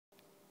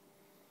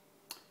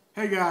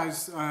Hey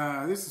guys,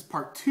 this is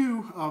part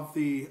 2 of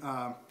the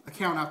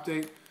account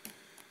update.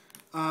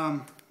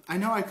 I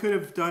know I could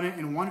have done it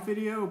in one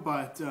video,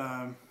 but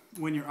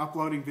when you're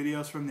uploading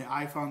videos from the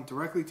iPhone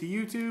directly to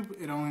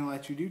YouTube, it only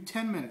lets you do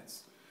 10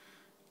 minutes.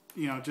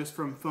 You know, just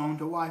from phone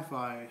to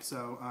Wi-Fi.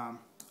 So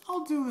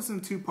I'll do this in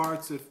 2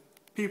 parts. If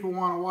people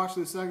want to watch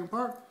the second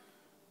part,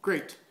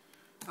 great.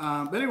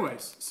 But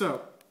anyways,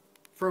 so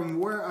from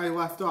where I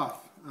left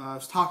off, I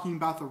was talking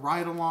about the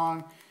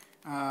ride-alongs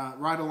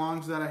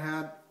that I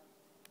had,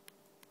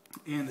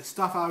 and the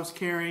stuff I was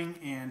carrying,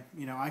 and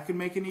you know, I could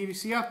make an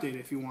EDC update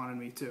if you wanted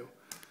me to.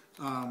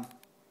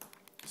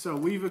 So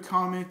leave a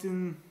comment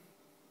in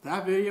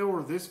that video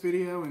or this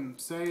video and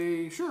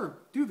say, sure,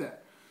 do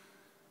that.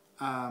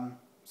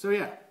 So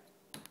yeah.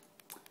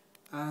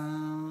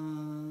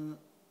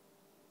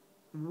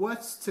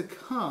 What's to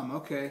come?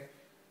 Okay.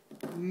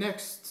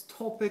 Next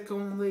topic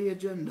on the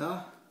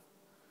agenda.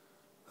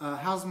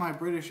 How's my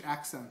British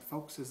accent,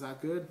 folks? Is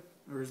that good?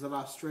 Or is it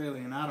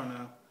Australian? I don't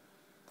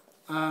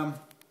know.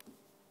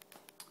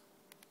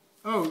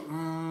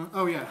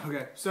 Oh yeah,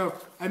 okay. So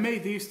I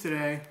made these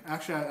today.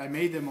 Actually, I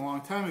made them a long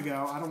time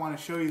ago. I don't want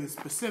to show you the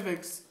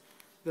specifics.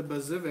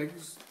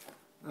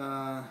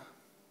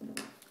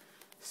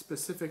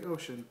 Specific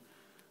Ocean.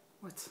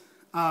 What?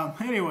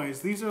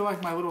 Anyways, these are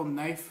like my little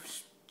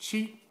knife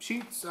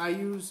sheets I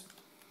use.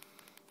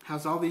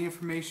 Has all the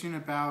information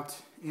about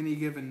any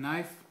given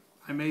knife.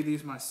 I made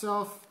these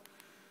myself.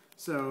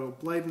 So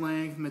blade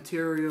length,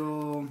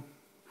 material,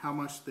 how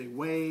much they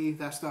weigh,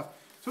 that stuff.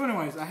 So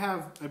anyways, I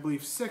have, I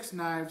believe, 6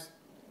 knives.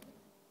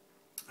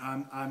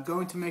 I'm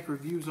going to make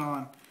reviews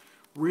on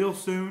real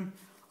soon.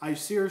 I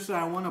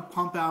want to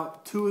pump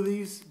out 2 of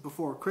these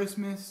before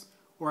Christmas,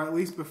 or at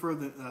least before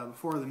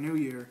the new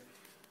year.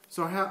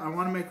 So I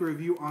want to make a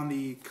review on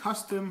the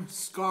custom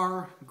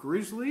Scar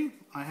Grizzly.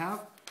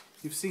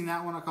 You've seen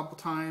that one a couple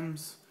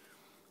times.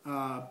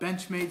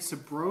 Benchmade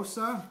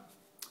Sabrosa,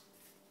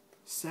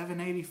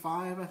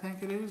 785, I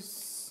think it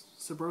is.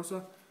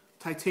 Sabrosa.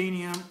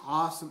 Titanium,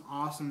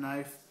 awesome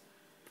knife.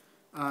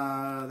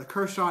 The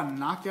Kershaw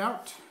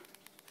Knockout.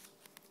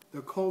 The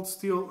Cold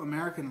Steel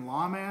American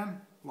Lawman.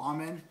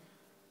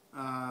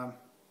 I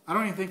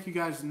don't even think you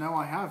guys know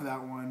I have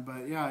that one,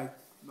 but yeah,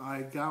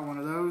 I got one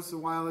of those a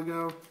while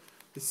ago.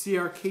 The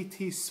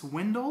CRKT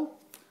Swindle.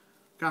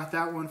 Got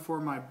that one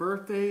for my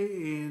birthday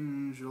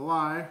in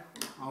July.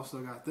 Also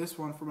got this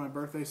one for my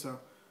birthday, so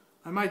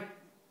I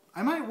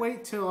might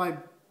wait till I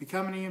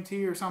become an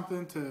EMT or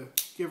something to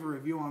give a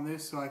review on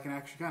this, so I can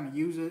actually kind of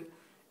use it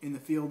in the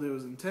field it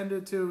was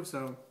intended to.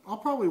 So I'll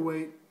probably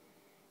wait,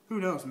 who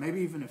knows,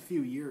 maybe even a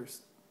few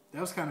years.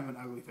 That was kind of an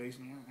ugly face,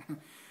 yeah.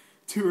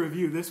 To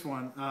review this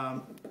one.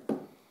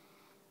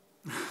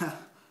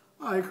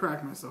 I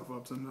crack myself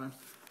up sometimes.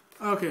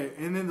 Okay,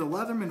 and then the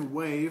Leatherman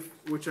Wave,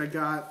 which I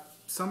got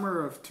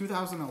summer of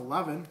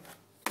 2011.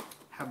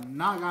 Have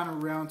not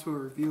gotten around to a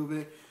review of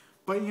it.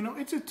 But, you know,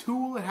 it's a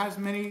tool. It has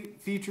many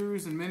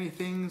features and many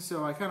things,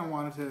 so I kind of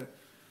wanted to,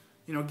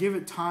 you know, give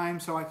it time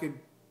so I could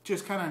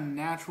just kind of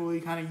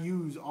naturally kind of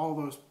use all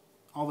those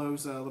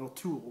little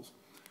tools.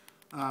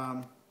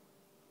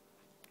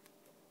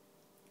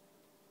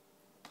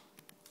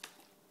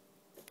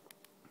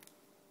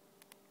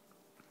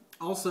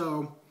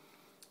 Also,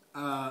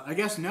 I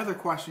guess another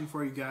question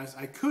for you guys,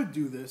 I could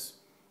do this,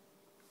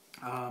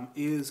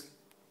 is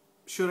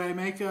should I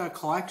make a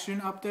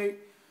collection update?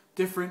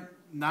 Different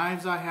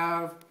knives I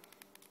have.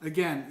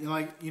 Again,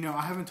 like, you know,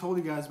 I haven't told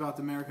you guys about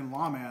the American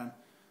Lawman,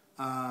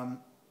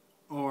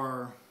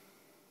 or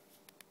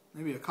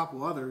maybe a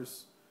couple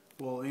others.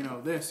 Well, you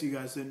know, this you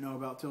guys didn't know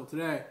about till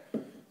today.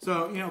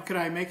 So, you know, could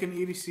I make an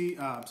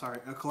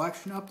a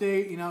collection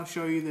update, you know,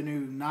 show you the new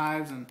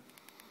knives and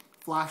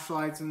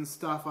flashlights and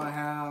stuff I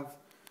have.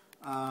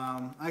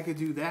 I could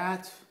do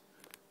that.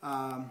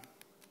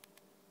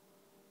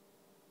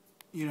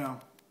 You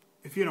know,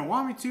 if you don't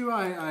want me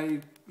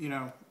to, you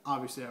know,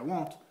 obviously I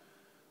won't.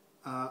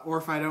 Or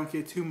if I don't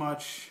get too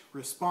much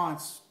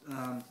response,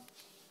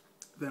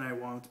 then I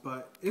won't.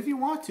 But if you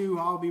want to,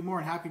 I'll be more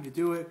than happy to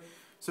do it.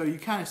 So you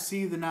kind of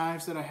see the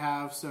knives that I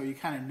have, so you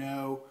kind of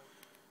know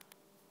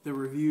the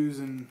reviews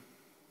and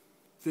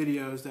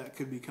videos that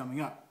could be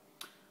coming up.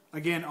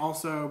 Again,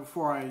 also,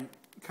 before I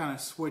kind of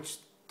switch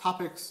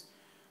topics,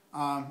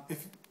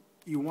 if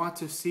you want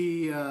to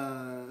see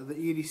the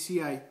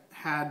EDC I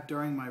had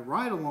during my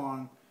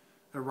ride-alongs,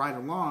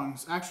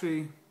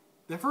 actually,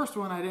 the first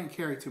one I didn't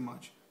carry too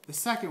much. The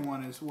second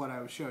one is what I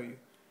would show you,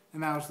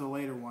 and that was the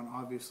later one,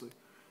 obviously.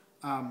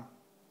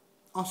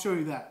 I'll show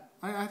you that.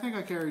 I think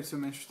I carried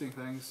some interesting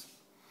things.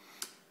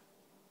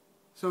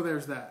 So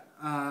there's that.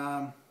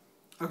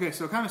 Okay,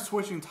 so kind of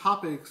switching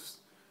topics,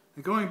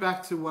 and going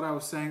back to what I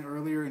was saying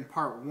earlier in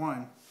part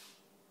 1.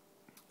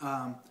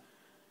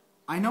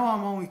 I know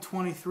I'm only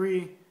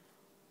 23.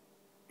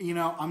 You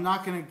know,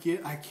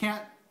 I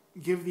can't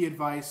give the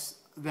advice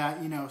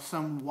that, you know,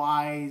 some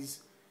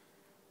wise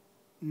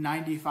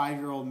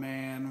 95-year-old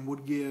man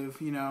would give.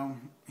 You know,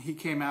 he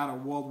came out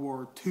of World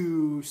War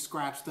II,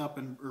 scratched up,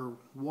 or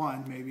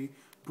one maybe,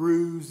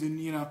 bruised, and,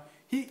 you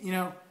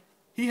know,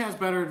 he has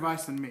better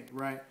advice than me,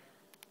 right?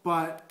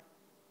 But,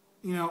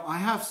 you know, I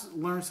have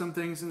learned some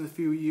things in the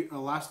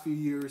last few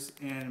years,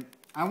 and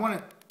I want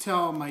to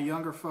tell my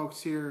younger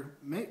folks here,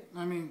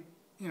 I mean,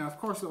 you know, of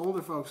course the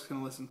older folks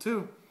can listen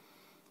too.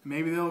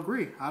 Maybe they'll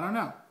agree. I don't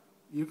know.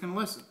 You can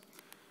listen.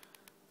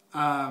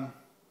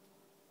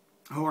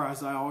 Or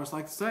as I always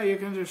like to say, you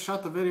can just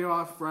shut the video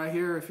off right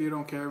here if you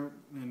don't care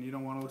and you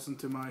don't want to listen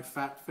to my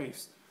fat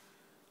face.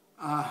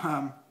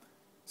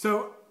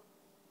 So,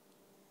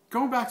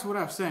 going back to what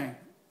I was saying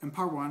in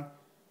part one,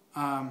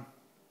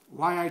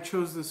 why I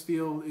chose this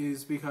field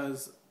is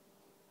because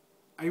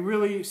I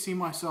really see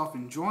myself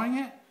enjoying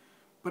it,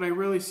 but I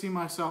really see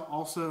myself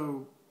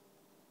also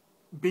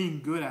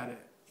being good at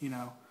it, you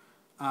know.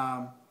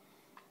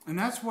 And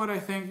that's what I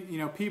think, you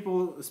know,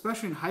 people,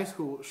 especially in high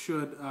school,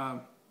 should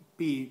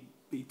be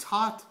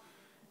taught,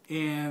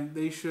 and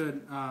they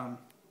should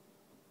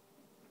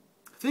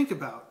think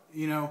about,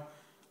 you know,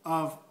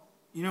 of,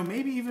 you know,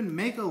 maybe even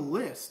make a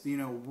list, you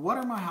know, what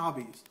are my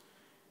hobbies?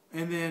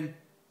 And then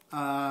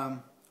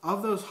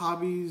of those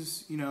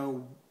hobbies, you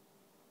know,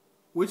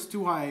 which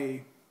do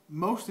I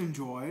most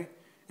enjoy?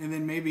 And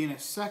then maybe in a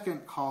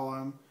second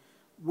column,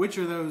 which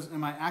of those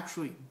am I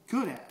actually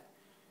good at?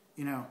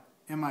 You know,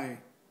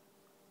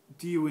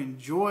 do you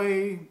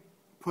enjoy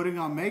putting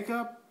on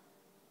makeup?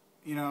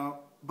 You know,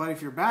 but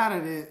if you're bad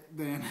at it,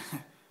 then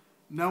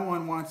no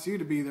one wants you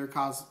to be their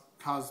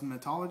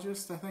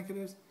cosmetologist, I think it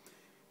is.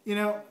 You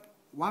know,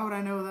 why would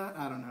I know that?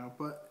 I don't know,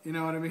 but you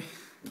know what I mean?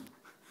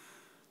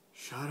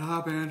 Shut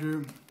up,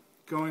 Andrew.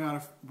 Going on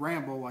a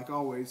ramble like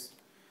always.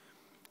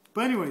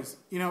 But anyways,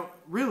 you know,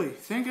 really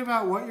think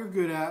about what you're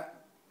good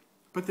at,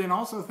 but then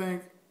also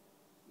think,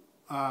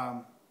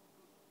 I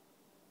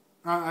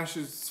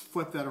should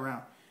flip that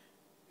around.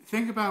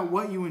 Think about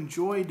what you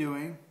enjoy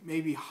doing,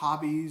 maybe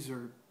hobbies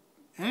or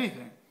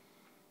anything.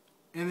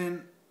 And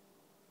then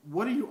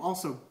what are you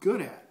also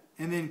good at?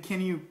 And then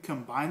can you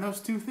combine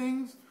those two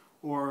things?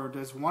 Or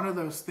does one of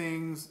those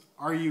things,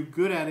 are you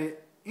good at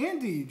it and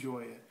do you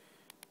enjoy it?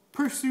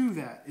 Pursue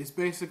that is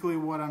basically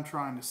what I'm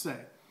trying to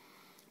say.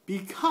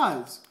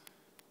 Because,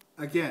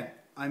 again,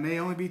 I may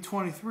only be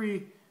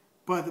 23,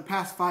 but the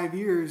past 5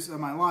 years of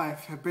my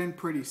life have been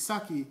pretty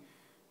sucky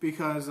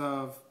because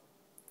of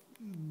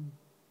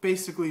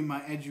basically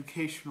my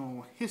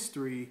educational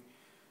history.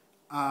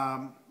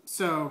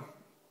 So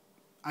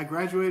I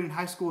graduated in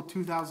high school in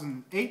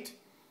 2008.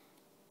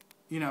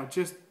 You know,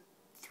 just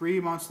 3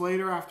 months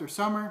later after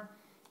summer,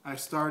 I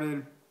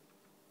started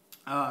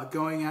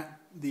going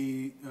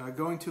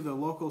to the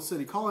local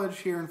city college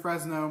here in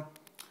Fresno,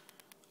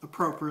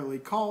 appropriately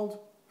called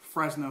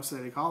Fresno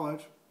City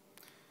College.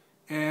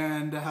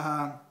 And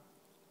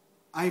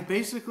I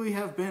basically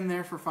have been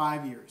there for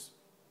 5 years.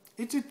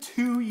 It's a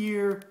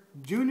 2-year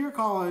junior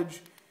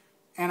college,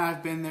 and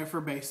I've been there for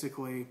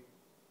basically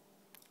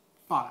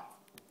 5.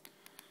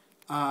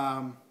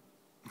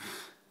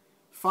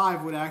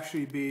 5 would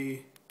actually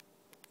be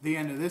the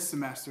end of this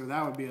semester.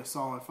 That would be a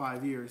solid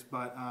 5 years.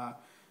 But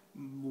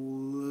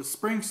the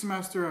spring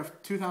semester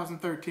of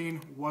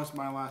 2013 was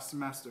my last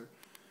semester.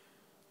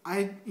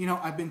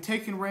 I've been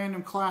taking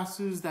random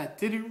classes that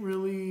didn't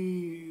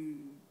really,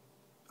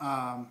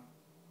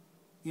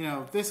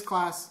 this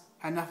class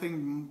had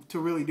nothing to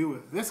really do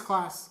with this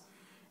class.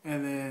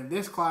 And then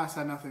this class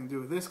had nothing to do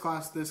with this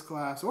class,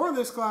 or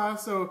this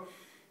class. So,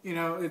 you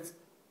know,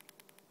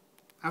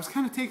 I was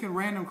kind of taking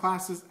random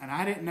classes, and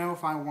I didn't know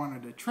if I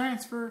wanted to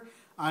transfer.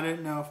 I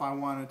didn't know if I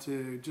wanted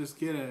to just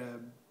get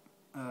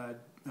a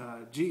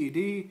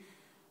GED.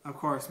 Of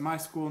course, my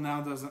school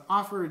now doesn't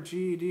offer a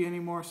GED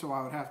anymore, so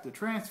I would have to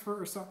transfer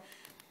or something.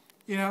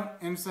 You know,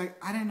 and it's like,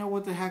 I didn't know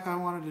what the heck I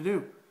wanted to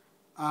do.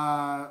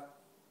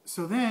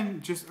 So then,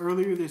 just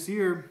earlier this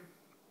year,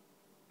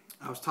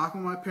 I was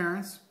talking with my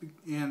parents,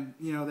 and,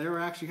 you know, they were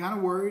actually kind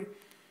of worried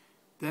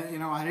that, you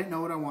know, I didn't know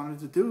what I wanted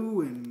to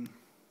do, and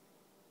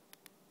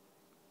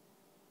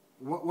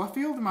what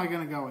field am I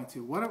going to go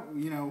into? What,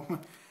 you know,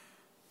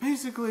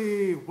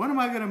 basically, when am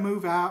I going to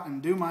move out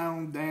and do my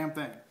own damn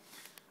thing?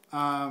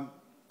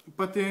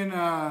 But then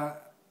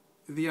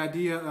the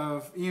idea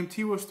of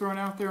EMT was thrown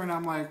out there, and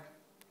I'm like,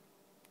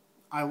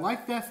 I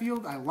like that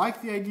field. I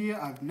like the idea.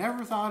 I've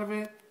never thought of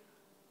it.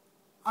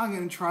 I'm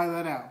going to try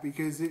that out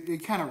because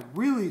it kind of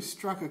really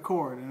struck a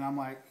chord, and I'm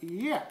like,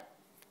 yeah,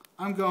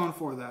 I'm going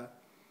for that.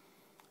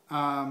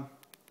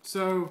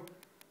 So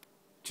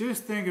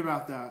just think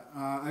about that.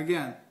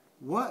 Again,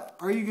 what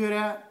are you good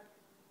at?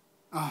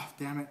 Oh,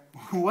 damn it.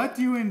 What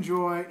do you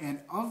enjoy?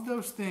 And of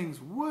those things,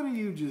 what are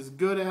you just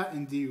good at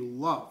and do you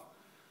love?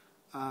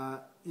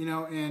 You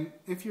know, and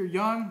if you're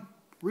young,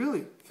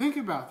 really think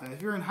about that.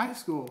 If you're in high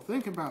school,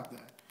 think about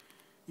that.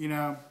 You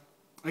know,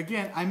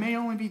 again, I may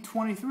only be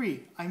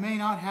 23. I may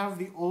not have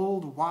the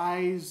old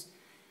wise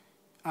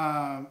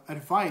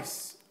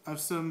advice of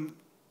some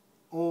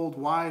old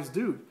wise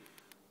dude.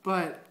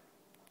 But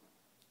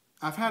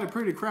I've had a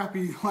pretty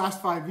crappy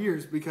last 5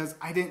 years because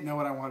I didn't know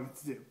what I wanted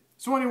to do.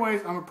 So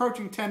anyways, I'm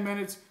approaching 10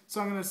 minutes,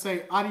 so I'm going to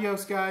say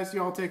adios, guys.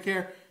 Y'all take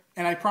care.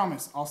 And I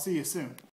promise, I'll see you soon.